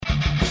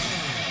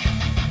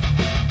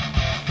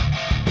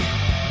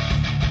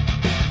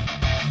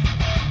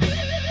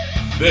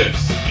This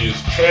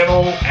is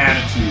Channel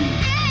Attitude.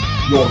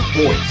 Your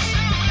voice,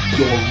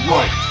 your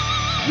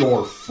right,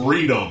 your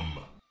freedom.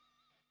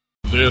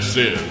 This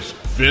is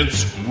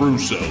Vince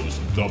Russo's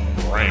The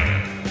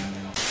Brand.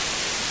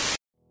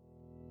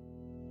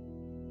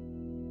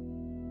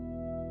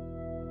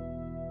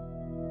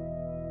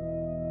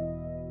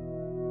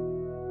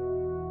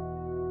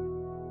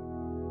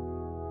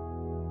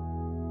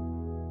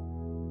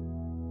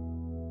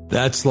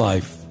 That's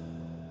life.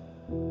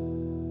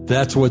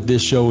 That's what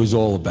this show is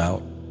all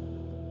about.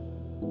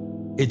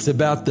 It's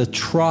about the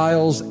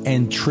trials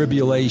and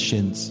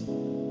tribulations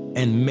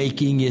and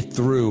making it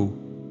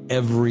through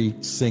every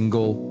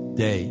single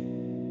day.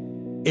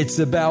 It's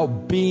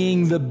about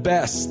being the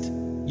best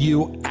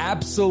you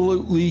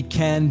absolutely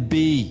can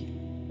be.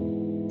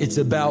 It's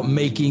about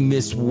making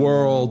this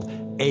world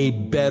a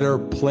better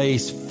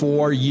place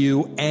for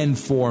you and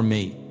for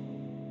me.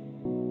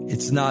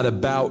 It's not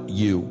about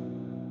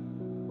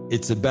you.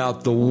 It's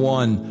about the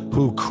one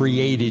who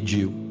created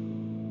you.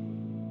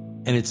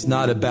 And it's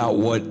not about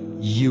what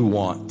you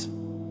want.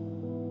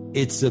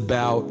 It's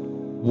about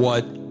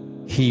what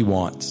he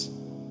wants.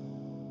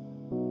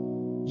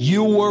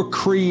 You were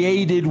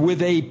created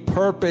with a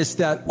purpose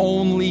that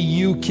only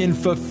you can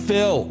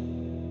fulfill.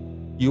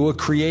 You were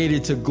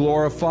created to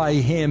glorify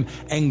him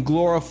and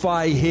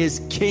glorify his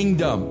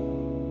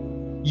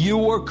kingdom. You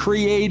were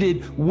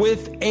created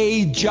with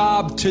a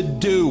job to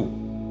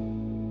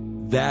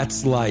do.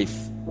 That's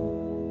life.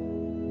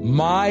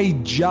 My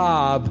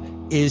job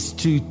is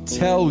to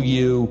tell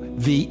you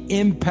the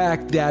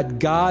impact that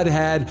God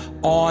had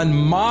on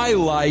my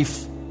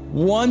life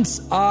once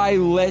I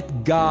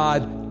let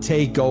God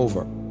take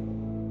over.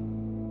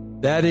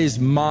 That is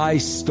my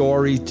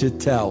story to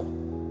tell.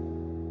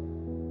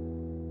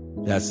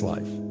 That's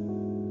life.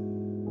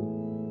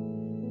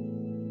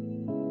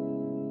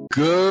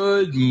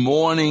 Good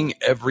morning,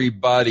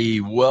 everybody.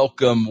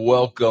 Welcome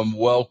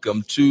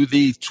to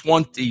the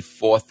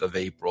 24th of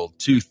April,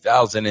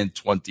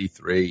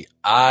 2023.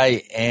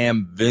 I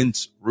am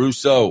Vince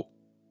Russo,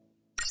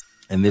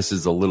 and this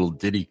is a little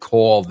ditty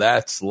called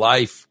That's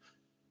Life.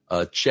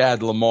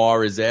 Chad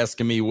Lamar is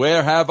asking me,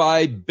 where have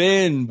I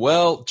been?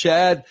 Well,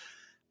 Chad,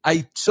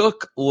 I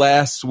took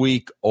last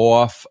week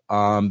off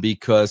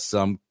because,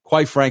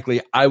 quite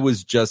frankly, I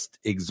was just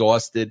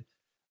exhausted.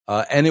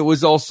 And it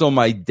was also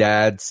my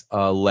dad's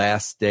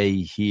last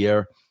day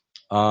here.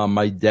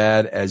 My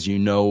dad, as you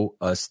know,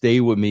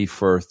 stayed with me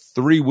for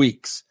 3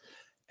 weeks.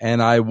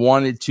 And I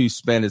wanted to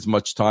spend as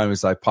much time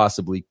as I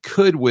possibly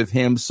could with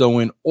him. So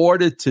in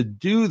order to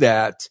do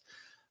that,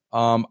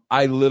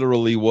 I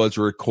literally was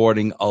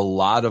recording a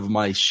lot of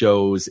my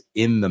shows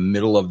in the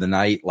middle of the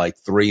night, like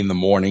 3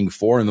 a.m,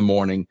 4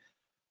 a.m.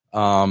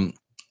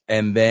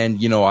 And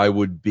then, I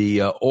would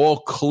be all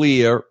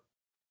clear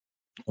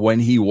when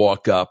he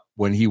woke up,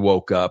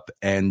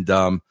 and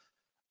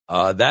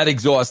that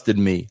exhausted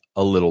me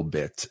a little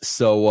bit.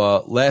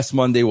 So last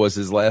Monday was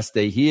his last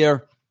day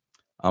here.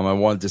 I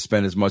wanted to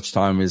spend as much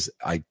time as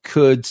I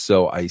could,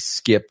 so I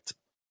skipped.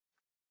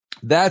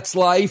 That's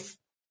life,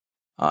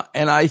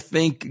 and I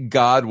think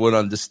God would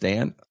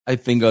understand. I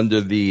think under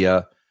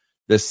the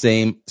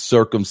same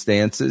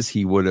circumstances,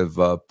 he would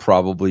have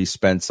probably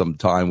spent some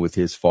time with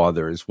his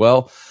father as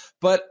well.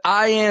 But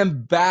I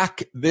am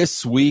back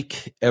this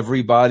week,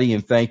 everybody,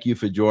 and thank you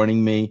for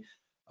joining me.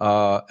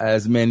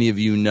 As many of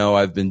you know,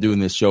 I've been doing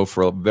this show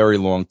for a very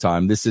long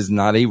time. This is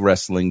not a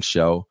wrestling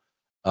show.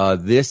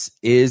 This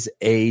is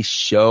a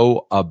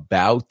show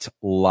about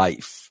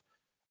life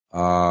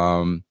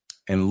and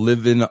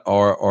living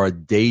our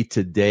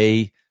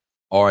day-to-day,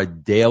 our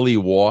daily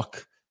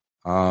walk,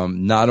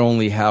 not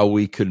only how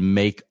we could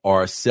make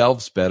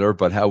ourselves better,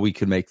 but how we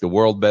could make the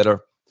world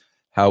better,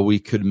 how we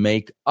could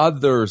make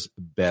others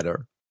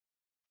better.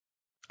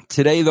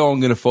 Today, though, I'm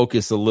going to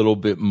focus a little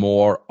bit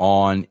more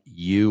on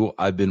you.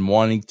 I've been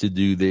wanting to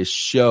do this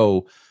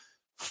show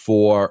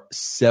for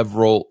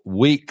several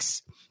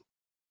weeks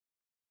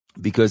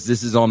because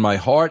this is on my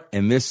heart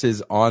and this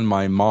is on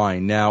my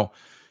mind. Now,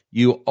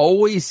 you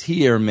always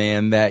hear,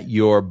 man, that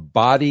your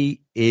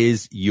body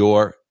is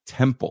your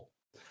temple.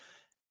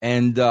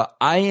 And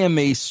I am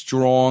a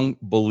strong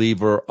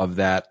believer of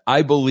that.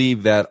 I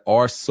believe that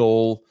our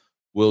soul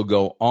will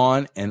go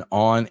on and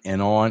on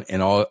and on,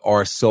 and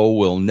our soul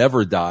will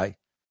never die,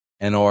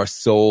 and our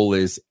soul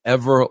is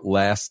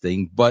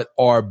everlasting, but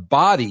our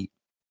body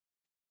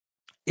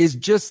is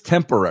just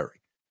temporary.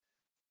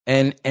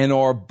 And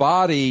our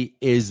body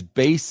is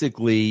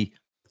basically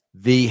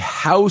the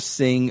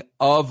housing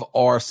of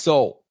our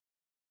soul.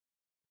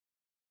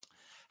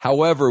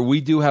 However,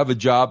 we do have a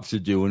job to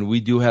do, and we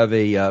do have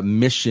a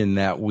mission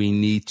that we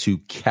need to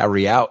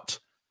carry out.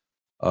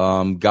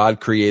 God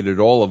created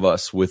all of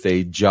us with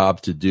a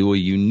job to do, a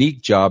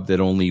unique job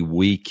that only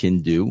we can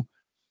do.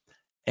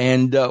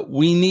 And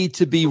we need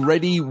to be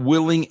ready,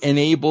 willing, and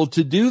able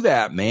to do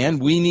that, man.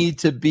 We need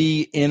to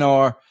be in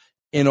our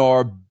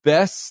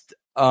best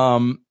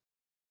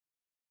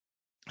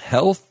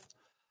health.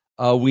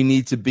 We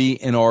need to be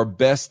in our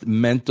best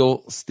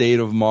mental state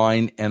of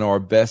mind and our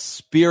best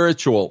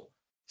spiritual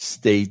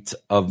state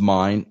of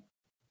mind.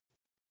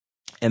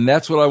 And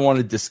that's what I want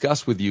to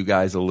discuss with you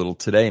guys a little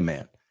today,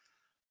 man.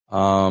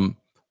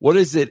 What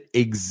does it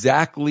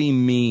exactly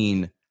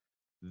mean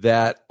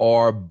that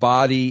our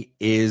body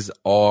is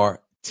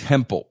our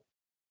temple?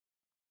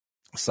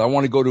 So I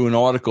want to go to an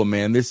article,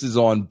 man. This is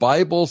on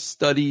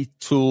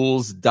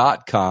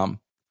BibleStudyTools.com,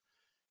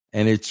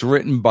 and it's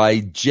written by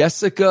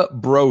Jessica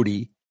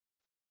Brody,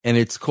 and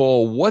it's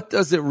called, What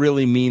Does It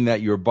Really Mean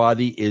That Your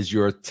Body is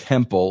Your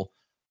Temple?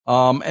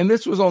 And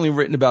this was only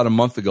written about a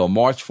month ago,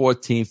 March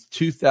 14th,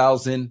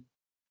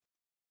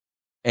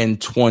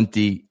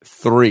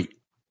 2023.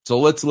 So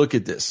let's look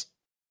at this.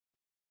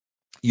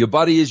 Your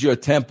body is your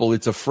temple.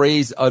 It's a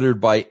phrase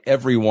uttered by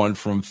everyone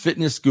from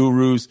fitness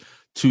gurus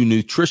to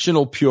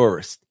nutritional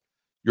purists.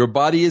 Your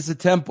body is a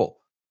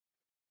temple.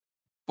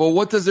 But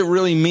what does it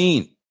really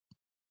mean?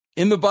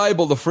 In the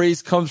Bible, the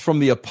phrase comes from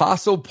the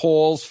Apostle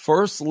Paul's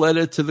first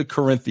letter to the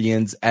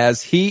Corinthians,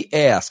 as he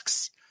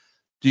asks,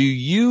 do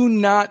you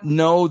not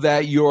know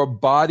that your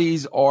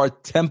bodies are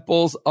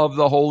temples of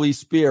the Holy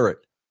Spirit,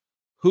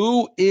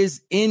 who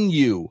is in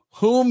you,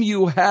 whom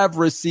you have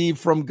received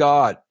from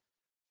God?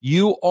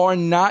 You are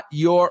not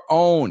your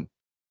own.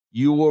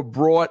 You were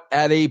bought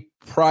at a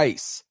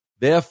price.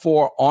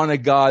 Therefore, honor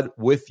God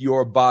with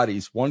your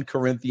bodies. 1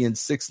 Corinthians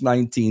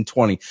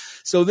 6:19-20.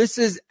 So this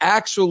is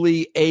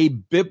actually a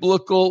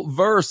biblical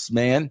verse,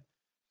 man,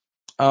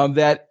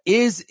 that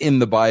is in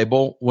the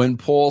Bible when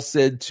Paul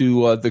said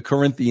to the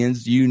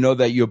Corinthians, you know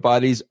that your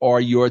bodies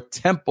are your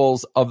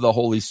temples of the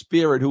Holy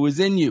Spirit who is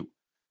in you,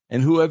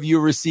 and who have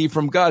you received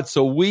from God.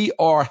 So we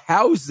are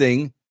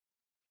housing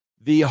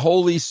the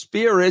Holy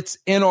Spirit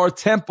in our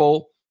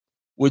temple,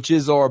 which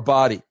is our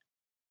body.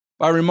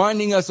 By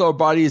reminding us our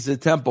body is a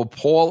temple,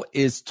 Paul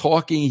is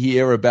talking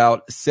here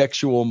about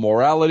sexual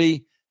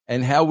morality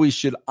and how we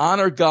should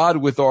honor God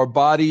with our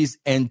bodies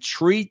and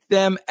treat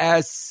them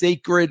as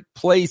sacred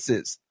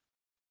places,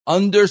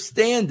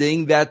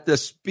 understanding that the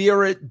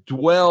Spirit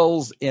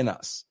dwells in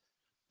us.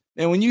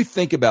 And when you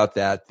think about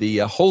that, the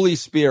Holy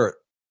Spirit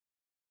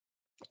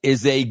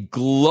is a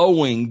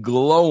glowing,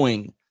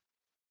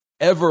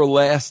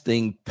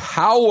 everlasting,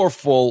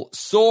 powerful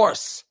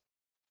source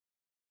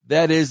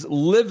that is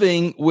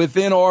living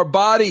within our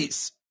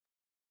bodies.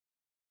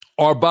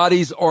 Our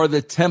bodies are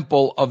the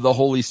temple of the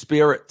Holy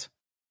Spirit.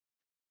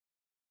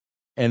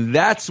 And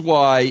that's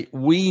why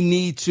we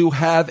need to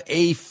have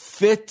a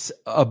fit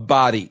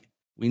body.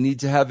 We need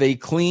to have a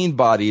clean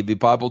body. The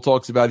Bible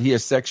talks about here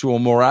sexual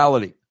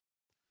morality.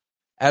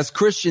 As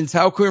Christians,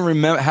 how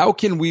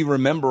can we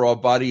remember our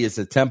body as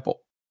a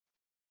temple?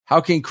 How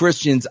can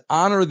Christians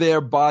honor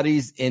their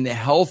bodies in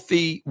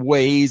healthy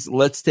ways?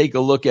 Let's take a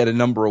look at a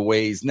number of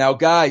ways. Now,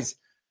 guys,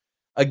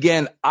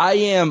 again, I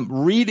am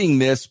reading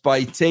this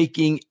by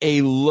taking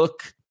a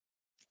look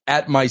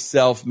at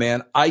myself,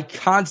 man. I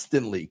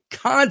constantly,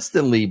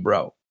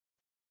 bro,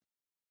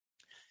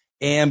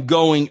 am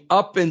going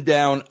up and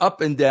down,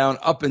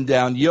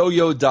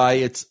 yo-yo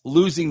diets,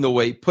 losing the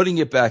weight, putting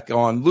it back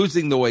on,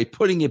 losing the weight,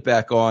 putting it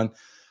back on.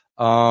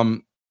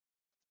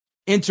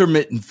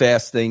 Intermittent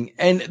fasting.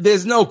 And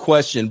there's no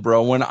question,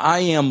 bro, when I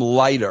am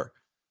lighter,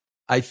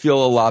 I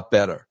feel a lot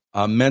better,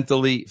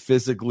 mentally,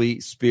 physically,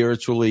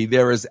 spiritually.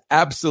 There is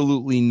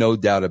absolutely no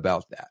doubt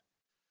about that.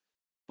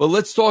 But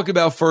let's talk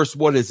about first,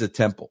 what is a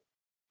temple?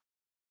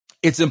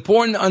 It's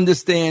important to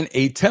understand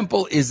a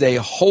temple is a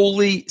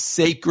holy,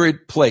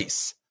 sacred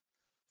place.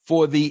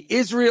 For the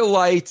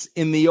Israelites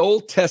in the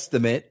Old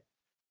Testament,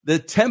 the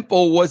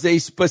temple was a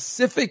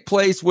specific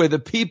place where the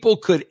people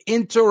could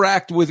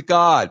interact with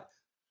God,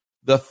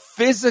 the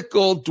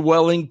physical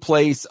dwelling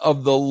place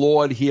of the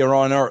Lord here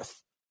on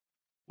earth.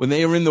 When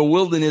they were in the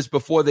wilderness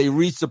before they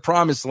reached the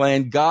promised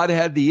land, God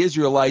had the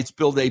Israelites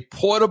build a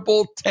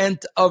portable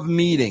tent of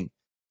meeting,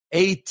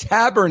 a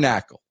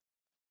tabernacle,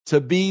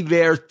 to be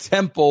their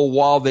temple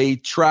while they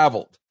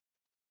traveled.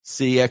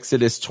 See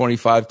Exodus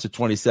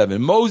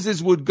 25-27.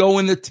 Moses would go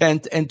in the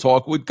tent and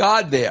talk with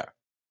God there.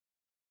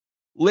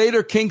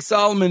 Later, King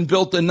Solomon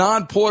built a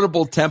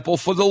non-portable temple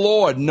for the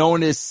Lord,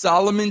 known as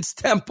Solomon's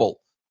Temple,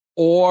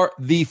 or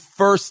the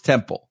first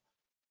temple.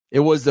 It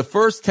was the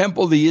first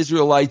temple the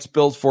Israelites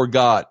built for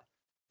God.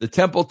 The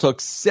temple took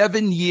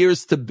 7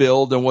 years to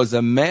build and was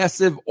a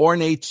massive,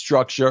 ornate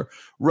structure,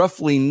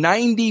 roughly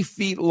 90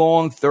 feet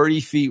long,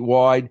 30 feet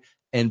wide,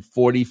 and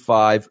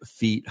 45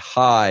 feet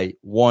high.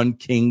 1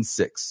 Kings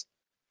 6.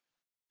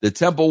 The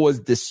temple was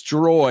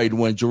destroyed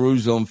when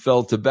Jerusalem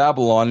fell to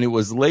Babylon. It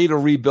was later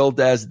rebuilt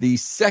as the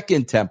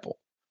second temple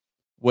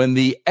when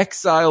the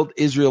exiled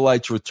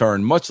Israelites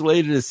returned. Much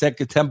later, the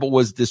second temple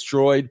was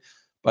destroyed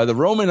by the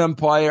Roman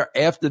Empire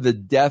after the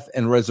death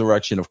and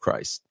resurrection of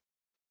Christ.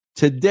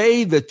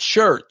 Today, the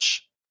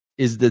church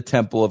is the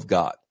temple of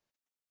God.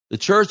 The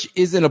church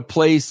isn't a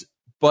place,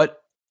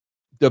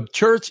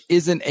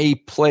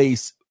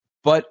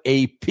 but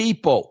a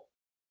people.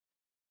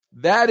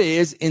 That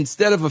is,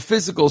 instead of a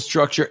physical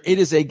structure, it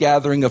is a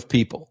gathering of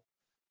people.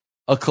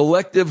 A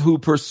collective who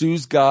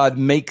pursues God,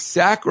 makes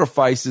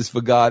sacrifices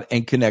for God,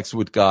 and connects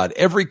with God.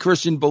 Every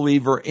Christian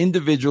believer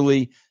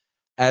individually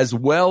as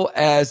well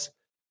as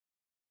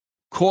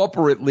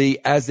corporately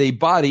as a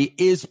body,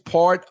 is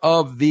part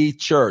of the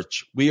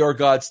church. We are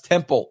God's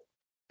temple.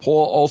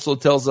 Paul also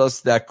tells us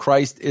that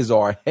Christ is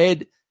our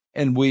head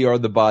and we are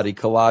the body.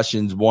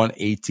 Colossians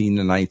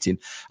 1:18-19.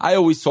 I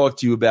always talk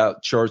to you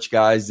about church,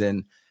 guys,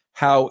 and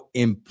how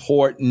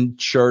important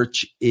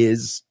church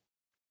is,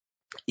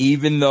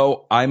 even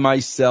though I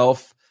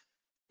myself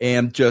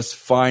am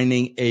just I'm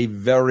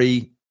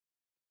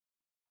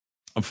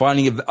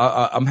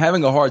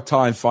having a hard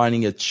time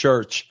finding a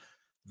church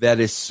that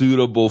is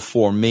suitable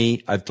for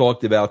me. I've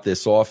talked about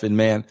this often,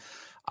 man.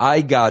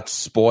 I got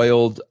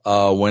spoiled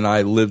when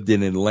I lived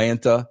in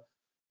Atlanta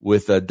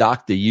with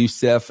Dr.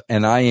 Youssef,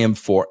 and I am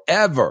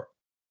forever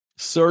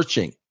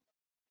searching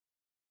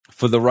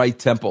for the right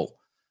temple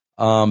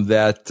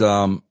that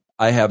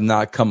I have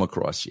not come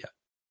across yet.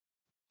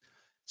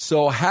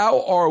 So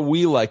how are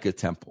we like a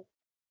temple?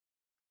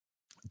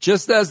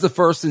 Just as the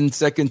first and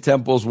second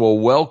temples were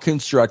well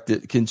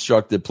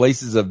constructed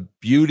places of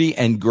beauty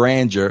and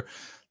grandeur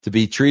to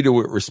be treated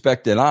with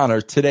respect and honor,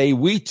 today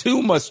we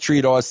too must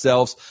treat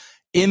ourselves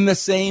in the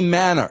same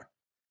manner.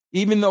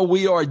 Even though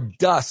we are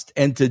dust,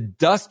 and to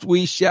dust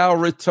we shall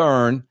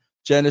return,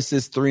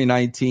 Genesis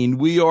 3:19,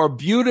 we are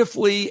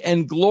beautifully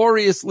and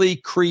gloriously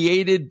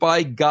created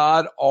by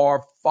God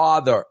our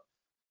Father.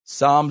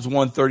 Psalms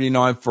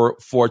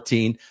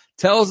 139:14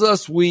 tells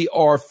us we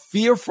are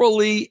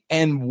fearfully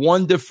and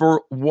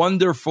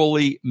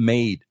wonderfully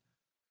made.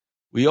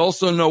 We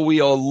also know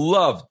we are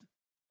loved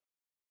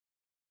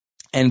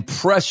and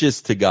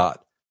precious to God.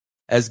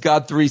 As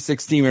God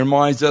 3:16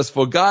 reminds us,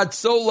 for God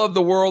so loved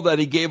the world that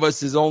he gave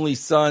us his only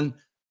son,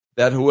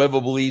 that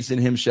whoever believes in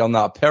him shall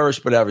not perish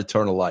but have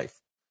eternal life.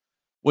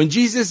 When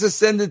Jesus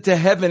ascended to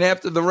heaven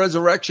after the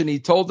resurrection, he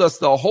told us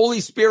the Holy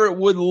Spirit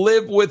would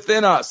live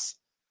within us,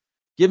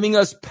 giving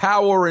us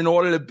power in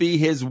order to be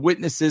his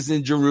witnesses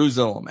in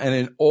Jerusalem and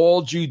in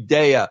all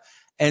Judea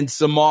and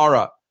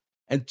Samaria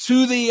and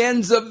to the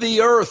ends of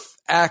the earth,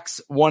 Acts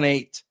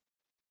 1:8.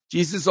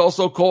 Jesus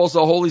also calls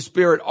the Holy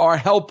Spirit our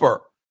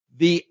helper,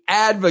 the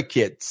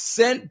advocate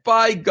sent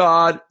by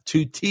God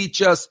to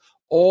teach us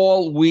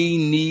all we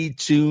need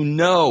to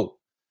know.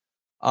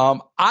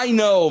 I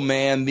know,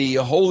 man, the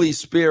Holy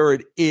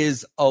Spirit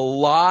is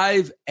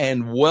alive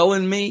and well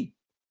in me.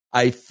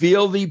 I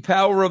feel the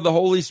power of the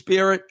Holy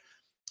Spirit.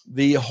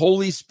 The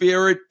Holy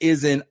Spirit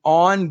is an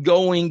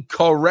ongoing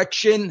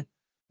correction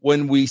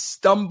when we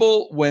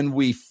stumble, when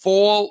we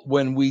fall,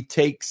 when we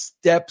take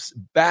steps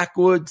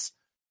backwards.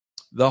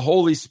 The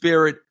Holy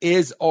Spirit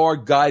is our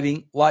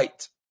guiding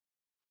light.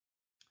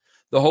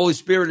 The Holy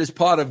Spirit is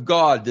part of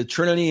God, the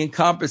Trinity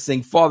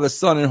encompassing Father,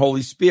 Son, and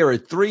Holy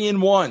Spirit, 3 in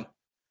 1.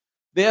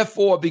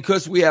 Therefore,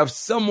 because we have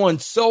someone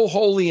so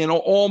holy and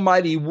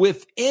almighty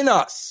within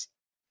us,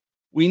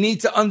 we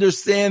need to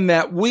understand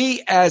that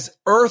we as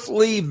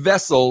earthly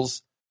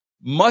vessels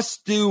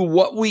must do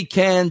what we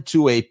can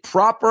to a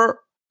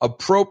proper,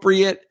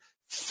 appropriate,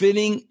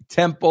 fitting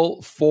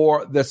temple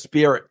for the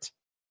Spirit.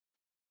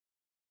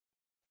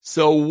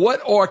 So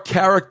what are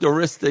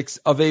characteristics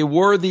of a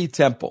worthy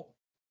temple?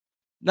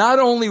 Not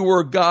only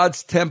were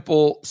God's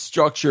temple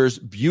structures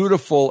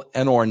beautiful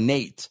and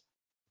ornate,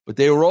 but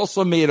they were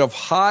also made of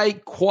high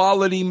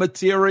quality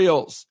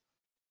materials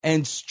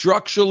and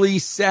structurally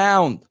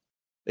sound.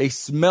 They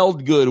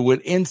smelled good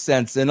with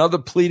incense and other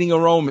pleasing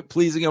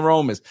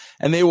aromas,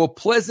 and they were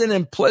pleasant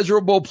and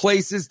pleasurable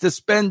places to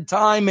spend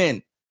time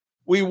in.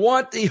 We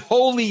want the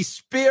Holy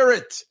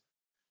Spirit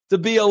to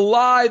be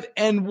alive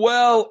and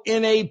well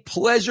in a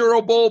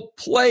pleasurable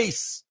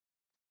place.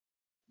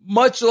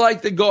 Much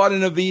like the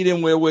Garden of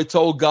Eden, where we're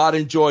told God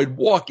enjoyed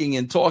walking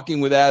and talking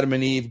with Adam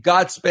and Eve,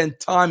 God spent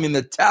time in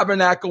the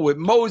tabernacle with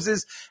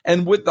Moses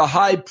and with the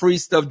high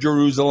priest of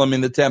Jerusalem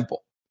in the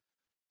temple.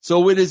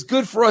 So it is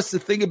good for us to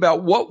think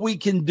about what we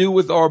can do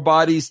with our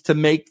bodies to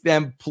make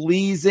them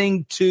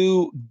pleasing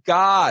to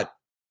God.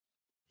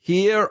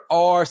 Here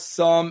are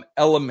some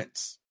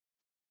elements.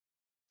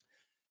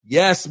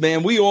 Yes,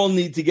 man, we all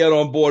need to get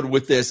on board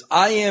with this.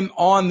 I am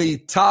on the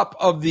top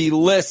of the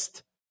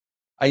list.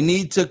 I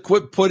need to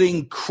quit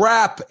putting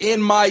crap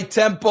in my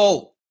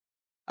temple.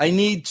 I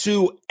need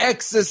to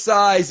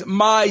exercise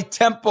my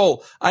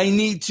temple. I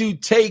need to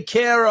take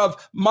care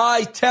of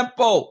my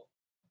temple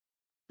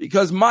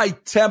because my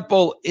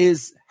temple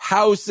is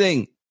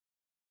housing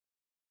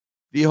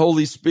the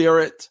Holy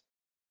Spirit.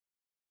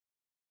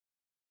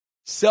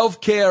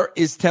 Self-care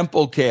is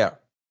temple care.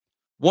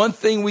 One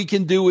thing we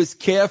can do is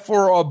care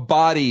for our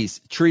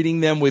bodies, treating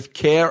them with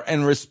care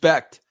and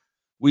respect.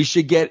 We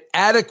should get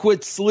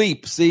adequate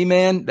sleep. See,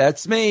 man,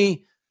 that's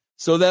me.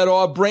 So that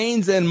our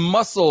brains and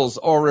muscles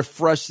are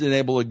refreshed and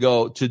able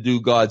to do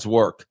God's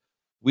work.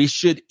 We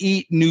should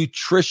eat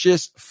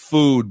nutritious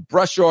food,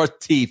 brush our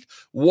teeth,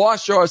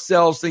 wash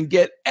ourselves, and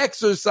get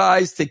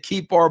exercise to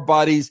keep our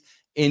bodies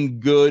in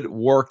good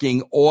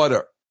working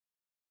order.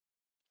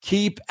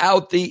 Keep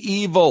out the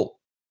evil.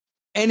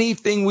 Another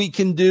thing we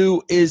can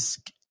do is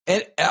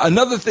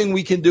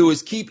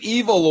keep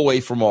evil away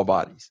from our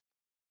bodies.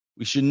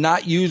 We should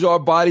not use our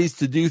bodies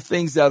to do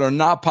things that are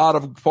not part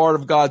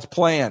of God's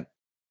plan.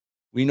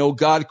 We know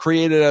God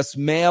created us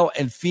male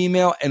and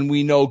female, and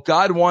we know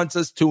God wants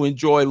us to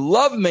enjoy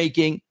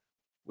lovemaking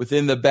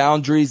within the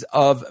boundaries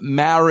of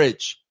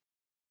marriage.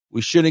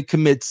 We shouldn't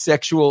commit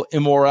sexual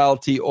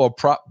immorality or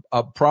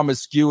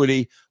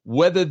promiscuity,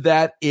 whether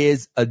that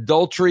is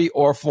adultery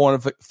or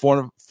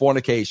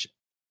fornication.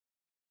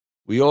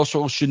 We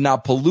also should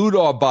not pollute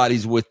our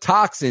bodies with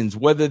toxins,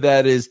 whether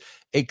that is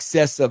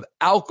excessive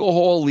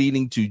alcohol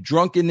leading to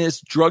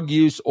drunkenness, drug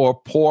use,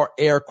 or poor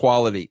air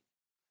quality.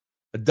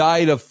 A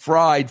diet of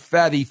fried,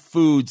 fatty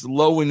foods,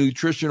 low in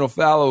nutritional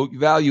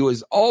value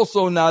is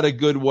also not a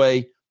good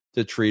way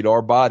to treat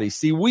our bodies.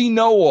 See, we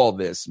know all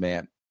this,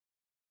 man.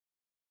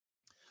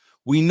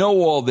 We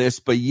know all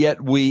this, but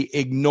yet we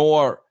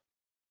ignore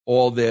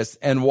all this.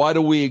 And why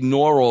do we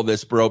ignore all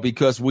this, bro?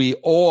 Because we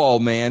all,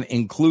 man,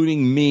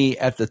 including me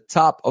at the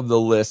top of the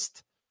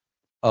list,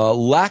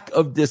 lack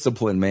of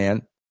discipline,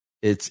 man.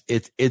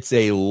 It's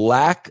a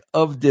lack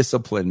of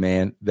discipline,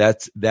 man.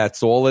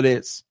 That's all it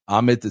is.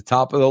 I'm at the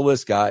top of the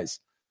list, guys.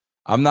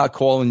 I'm not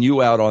calling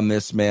you out on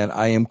this, man.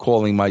 I am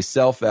calling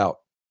myself out.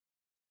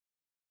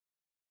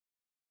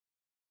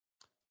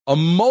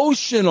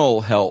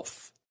 Emotional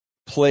health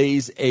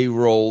plays a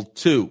role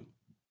too.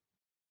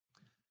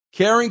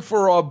 Caring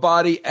for our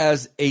body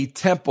as a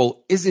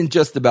temple isn't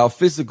just about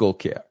physical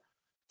care.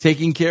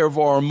 Taking care of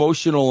our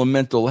emotional and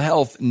mental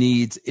health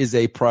needs is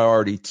a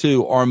priority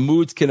too. Our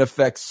moods can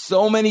affect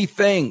so many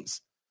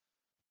things.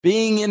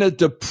 Being in a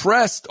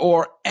depressed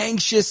or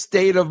anxious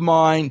state of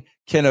mind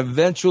can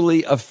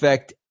eventually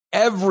affect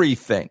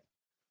everything,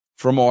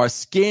 from our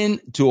skin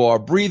to our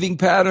breathing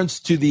patterns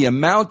to the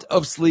amount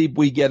of sleep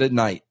we get at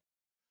night.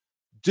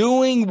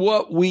 Doing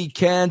what we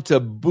can to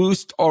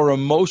boost our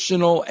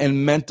emotional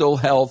and mental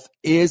health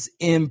is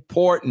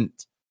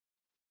important.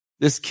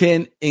 This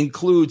can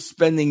include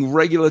spending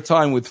regular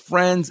time with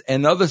friends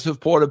and other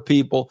supportive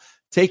people,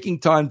 taking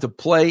time to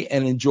play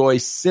and enjoy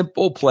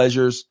simple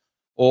pleasures,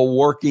 or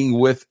working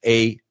with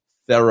a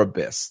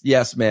therapist.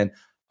 Yes, man,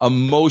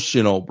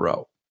 emotional,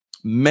 bro.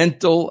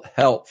 Mental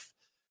health,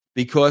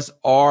 because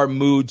our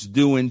moods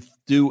do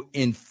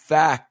in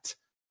fact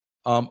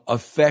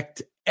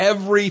affect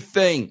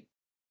everything.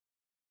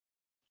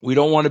 We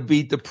don't want to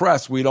be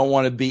depressed. We don't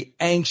want to be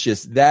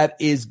anxious. That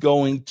is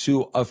going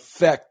to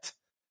affect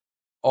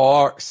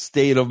our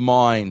state of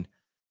mind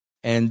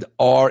and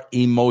our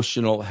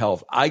emotional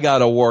health. I got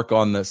to work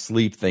on the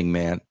sleep thing,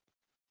 man.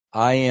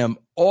 I am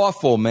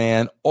awful,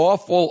 man.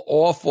 Awful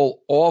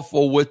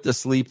with the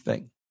sleep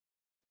thing.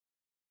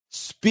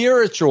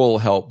 Spiritual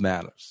health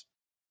matters.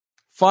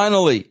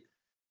 Finally,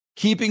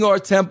 keeping our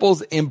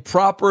temples in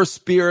proper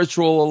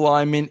spiritual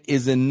alignment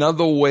is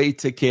another way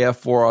to care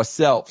for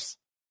ourselves.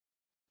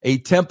 A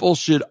temple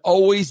should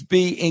always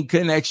be in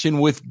connection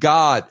with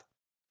God.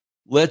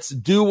 Let's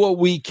do what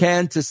we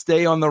can to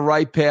stay on the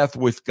right path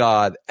with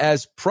God.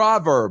 As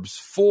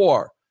Proverbs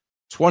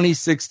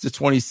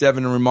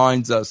 4:26-27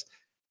 reminds us,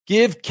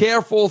 give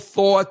careful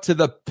thought to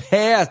the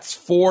paths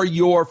for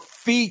your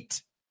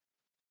feet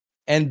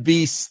and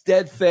be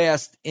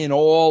steadfast in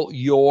all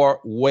your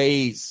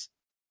ways.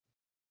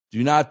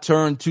 Do not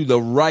turn to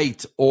the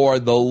right or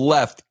the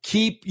left.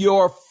 Keep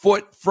your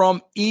foot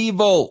from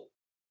evil.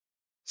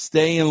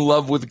 Stay in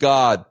love with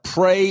God.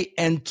 Pray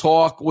and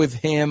talk with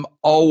Him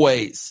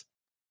always.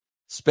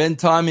 Spend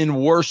time in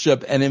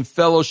worship and in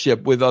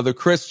fellowship with other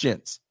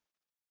Christians.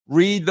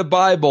 Read the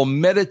Bible,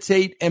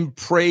 meditate, and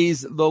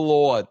praise the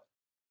Lord.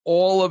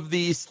 All of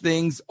these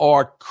things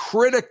are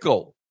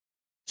critical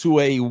to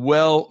a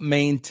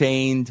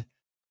well-maintained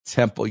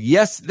temple.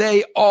 Yes,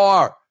 they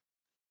are.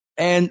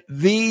 And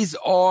these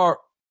are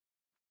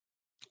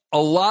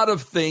a lot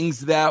of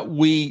things that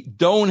we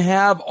don't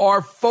have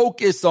our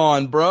focus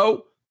on,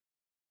 bro.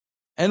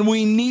 And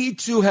we need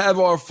to have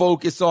our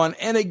focus on.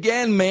 And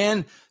again,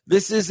 man,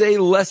 this is a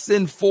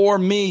lesson for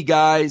me,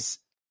 guys.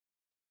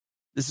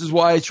 This is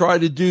why I try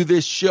to do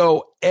this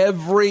show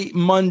every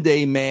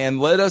Monday, man.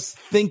 Let us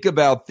think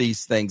about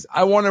these things.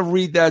 I want to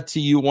read that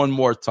to you one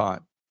more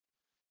time.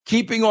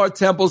 Keeping our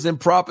temples in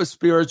proper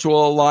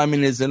spiritual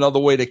alignment is another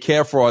way to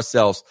care for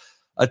ourselves.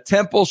 A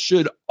temple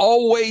should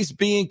always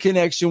be in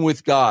connection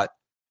with God.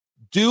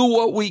 Do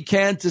what we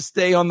can to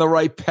stay on the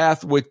right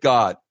path with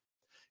God.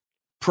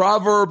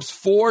 Proverbs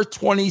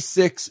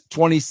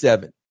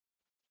 4:26-27.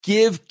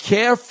 Give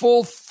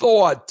careful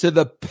thought to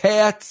the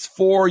paths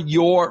for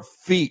your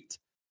feet.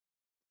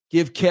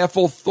 Give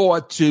careful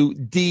thought to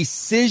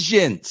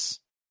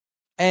decisions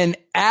and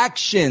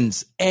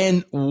actions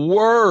and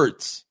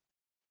words.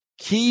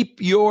 Keep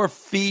your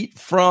feet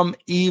from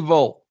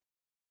evil.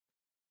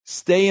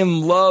 Stay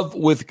in love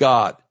with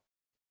God.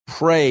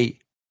 Pray.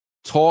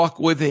 Talk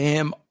with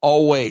Him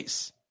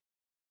always.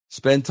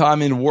 Spend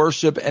time in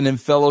worship and in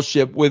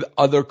fellowship with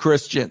other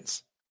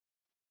Christians.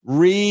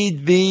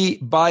 Read the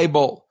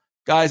Bible.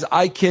 Guys,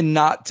 I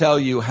cannot tell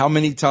you how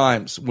many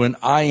times when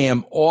I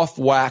am off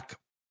whack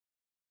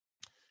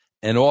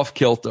and off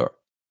kilter,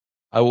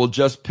 I will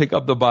just pick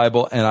up the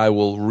Bible and I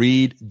will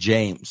read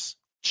James.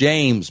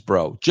 James,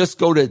 bro. Just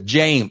go to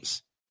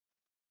James.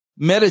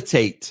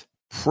 Meditate.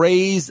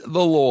 Praise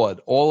the Lord.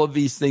 All of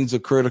these things are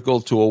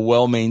critical to a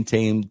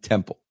well-maintained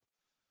temple.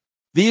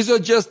 These are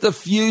just a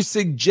few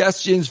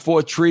suggestions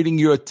for treating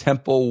your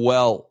temple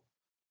well.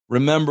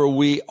 Remember,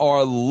 we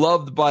are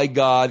loved by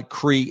God,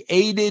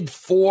 created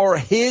for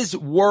his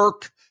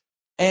work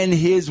and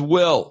his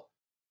will.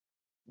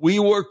 We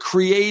were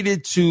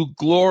created to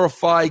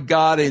glorify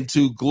God and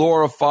to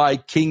glorify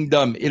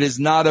kingdom. It is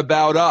not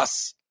about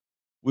us.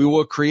 We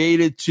were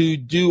created to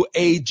do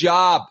a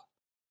job,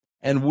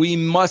 and we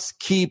must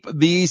keep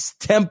these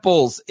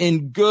temples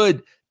in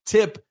good,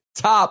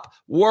 tip-top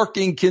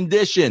working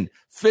condition,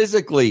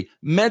 physically,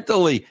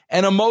 mentally,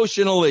 and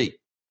emotionally.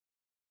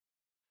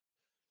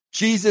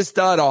 Jesus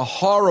died a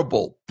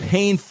horrible,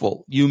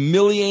 painful,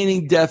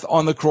 humiliating death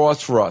on the cross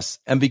for us.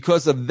 And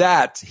because of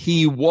that,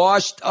 he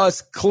washed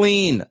us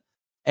clean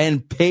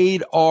and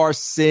paid our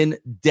sin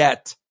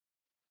debt.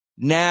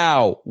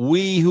 Now,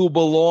 we who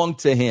belong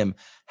to him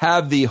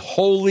have the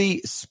Holy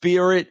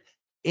Spirit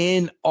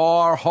in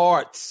our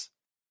hearts.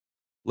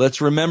 Let's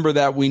remember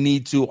that we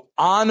need to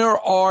honor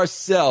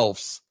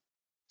ourselves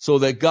so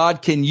that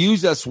God can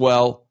use us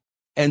well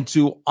and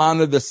to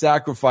honor the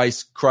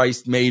sacrifice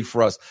Christ made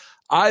for us.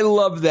 I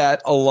love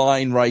that a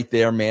line right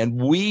there, man.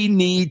 We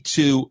need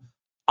to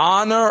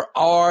honor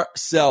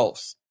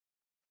ourselves.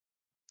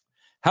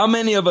 How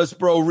many of us,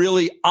 bro,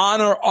 really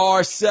honor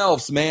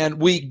ourselves, man?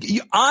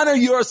 You honor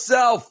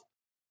yourself.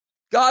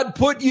 God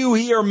put you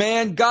here,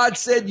 man. God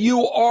said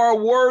you are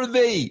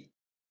worthy.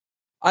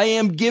 I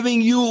am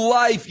giving you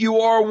life.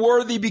 You are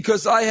worthy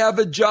because I have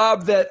a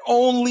job that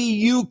only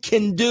you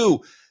can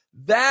do.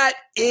 That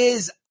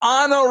is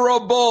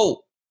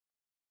honorable.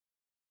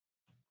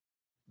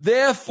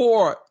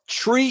 Therefore,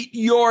 treat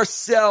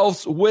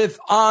yourselves with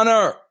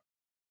honor.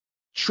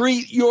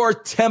 Treat your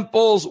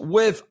temples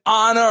with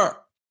honor.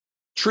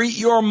 Treat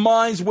your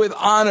minds with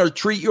honor.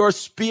 Treat your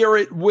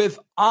spirit with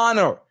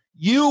honor.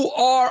 You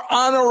are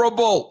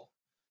honorable.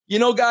 You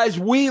know, guys,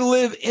 we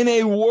live in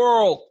a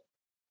world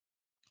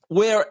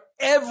where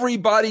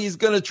everybody is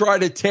going to try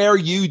to tear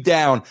you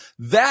down.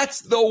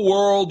 That's the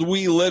world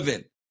we live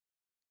in.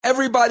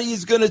 Everybody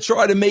is going to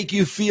try to make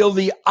you feel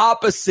the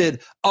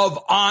opposite of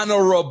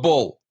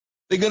honorable.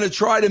 They're going to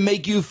try to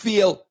make you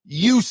feel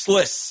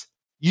useless.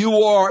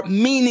 You are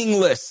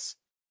meaningless.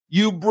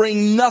 You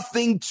bring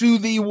nothing to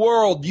the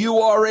world. You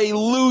are a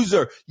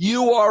loser.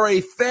 You are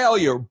a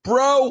failure.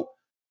 Bro,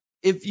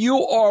 if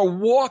you are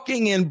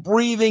walking and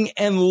breathing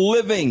and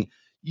living,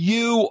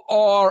 you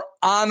are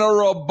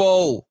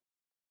honorable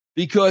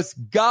because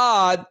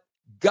God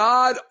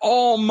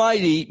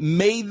Almighty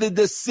made the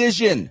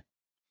decision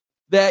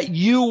that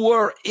you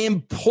were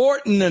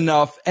important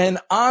enough and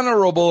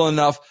honorable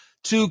enough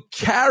to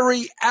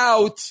carry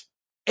out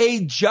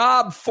a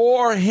job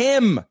for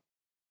him.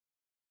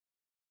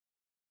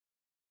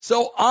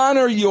 So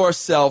honor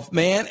yourself,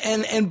 man.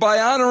 And by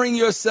honoring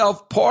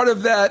yourself, part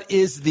of that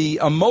is the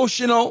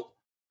emotional,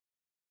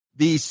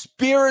 the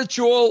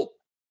spiritual,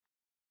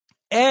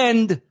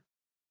 and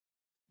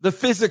the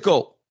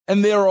physical.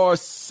 And there are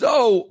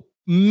so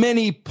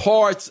many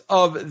parts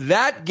of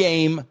that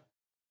game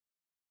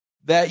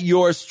that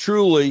yours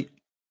truly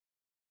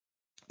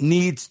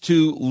needs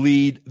to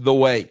lead the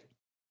way.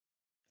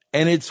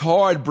 And it's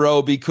hard,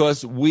 bro,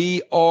 because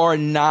we are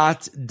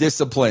not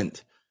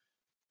disciplined.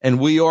 And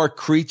we are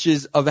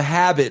creatures of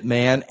habit,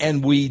 man.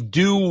 And we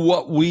do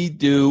what we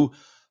do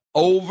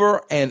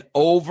over and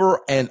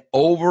over and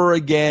over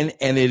again.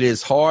 And it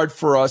is hard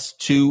for us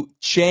to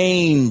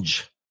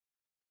change.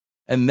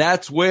 And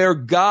that's where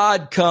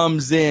God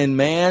comes in,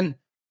 man.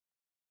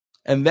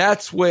 And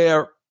that's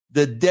where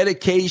the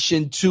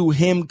dedication to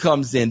him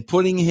comes in.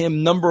 Putting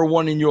him number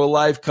one in your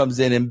life comes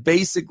in. And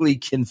basically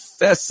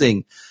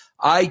confessing,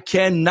 I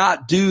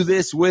cannot do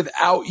this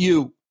without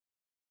you.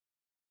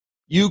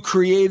 You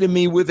created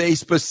me with a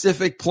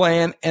specific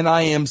plan, and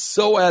I am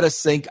so out of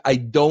sync, I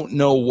don't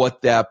know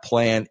what that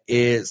plan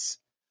is.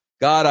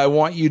 God, I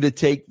want you to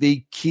take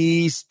the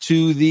keys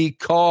to the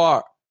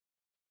car.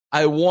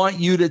 I want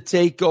you to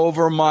take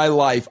over my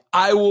life.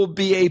 I will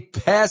be a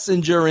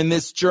passenger in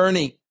this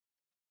journey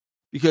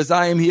because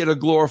I am here to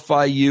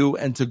glorify you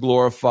and to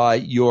glorify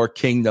your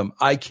kingdom.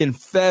 I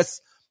confess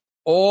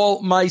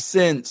all my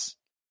sins.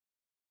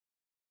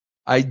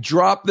 I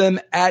drop them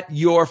at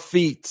your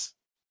feet.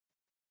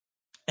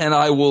 And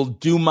I will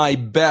do my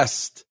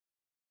best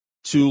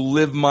to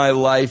live my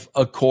life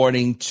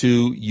according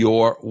to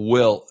your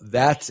will.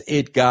 That's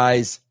it,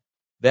 guys.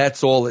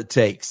 That's all it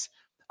takes.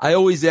 I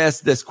always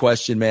ask this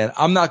question, man.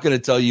 I'm not going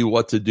to tell you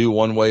what to do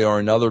one way or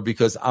another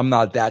because I'm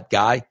not that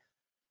guy.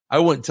 I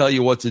wouldn't tell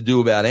you what to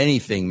do about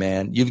anything,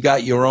 man. You've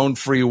got your own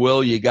free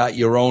will. You got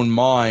your own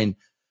mind.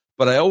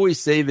 But I always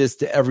say this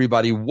to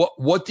everybody.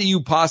 What do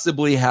you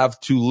possibly have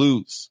to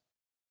lose?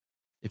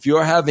 If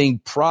you're having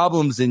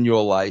problems in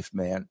your life,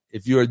 man,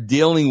 if you're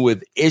dealing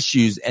with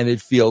issues and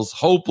it feels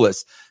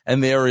hopeless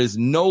and there is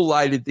no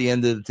light at the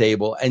end of the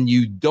table and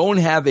you don't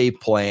have a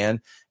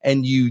plan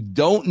and you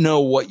don't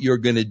know what you're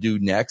going to do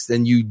next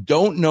and you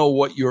don't know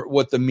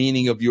what the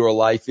meaning of your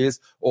life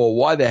is or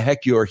why the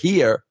heck you're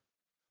here,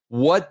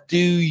 what do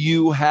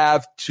you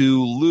have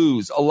to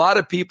lose? A lot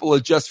of people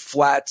are just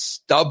flat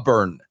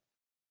stubborn.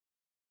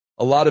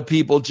 A lot of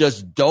people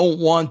just don't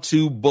want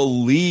to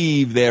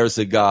believe there's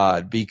a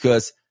God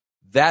because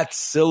that's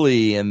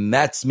silly and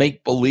that's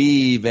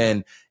make-believe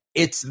and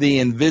it's the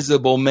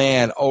invisible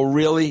man. Oh,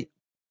 really?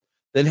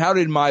 Then how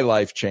did my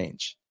life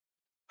change?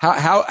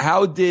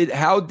 How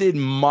did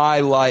my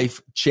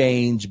life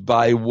change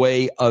by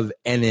way of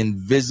an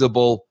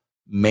invisible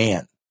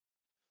man?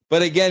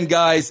 But again,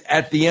 guys,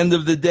 at the end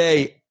of the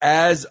day,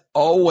 as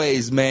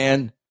always,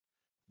 man,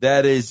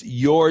 that is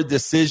your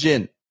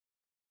decision.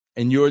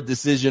 And your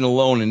decision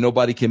alone, and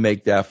nobody can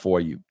make that for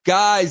you.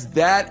 Guys,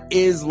 that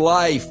is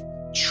life.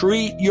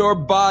 Treat your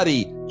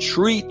body,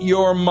 treat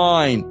your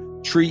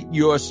mind, treat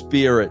your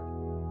spirit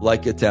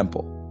like a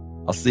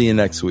temple. I'll see you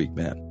next week,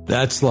 man.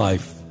 That's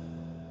life.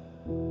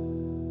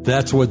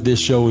 That's what this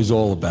show is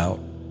all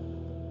about.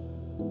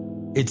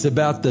 It's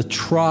about the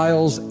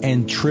trials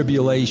and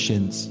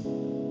tribulations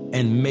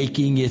and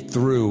making it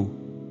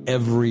through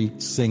every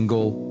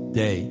single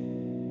day.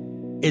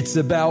 It's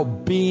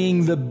about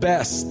being the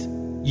best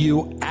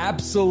you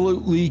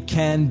absolutely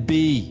can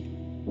be.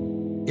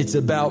 It's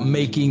about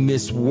making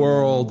this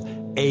world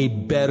a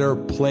better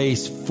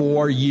place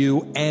for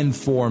you and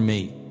for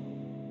me.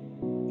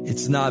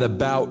 It's not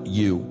about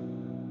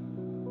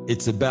you.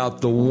 It's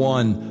about the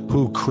one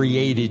who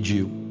created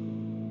you.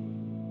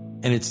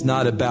 And it's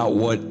not about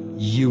what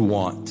you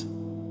want.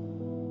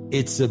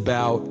 It's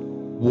about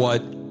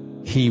what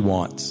he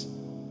wants.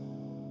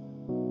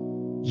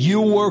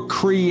 You were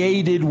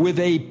created with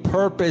a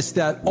purpose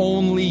that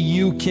only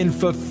you can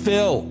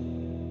fulfill.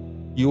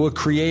 You were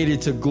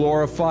created to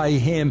glorify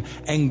him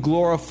and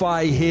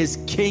glorify his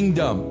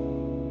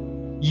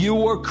kingdom. You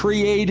were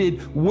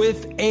created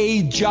with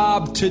a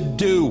job to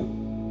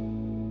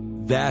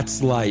do.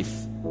 That's life.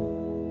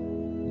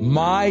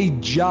 My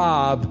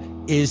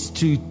job is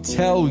to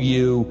tell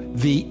you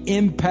the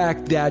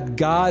impact that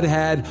God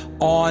had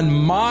on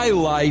my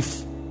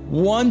life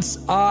once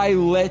I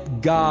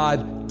let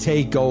God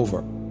take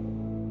over.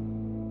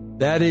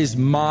 That is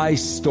my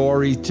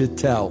story to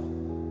tell.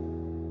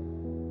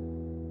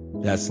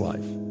 That's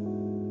life.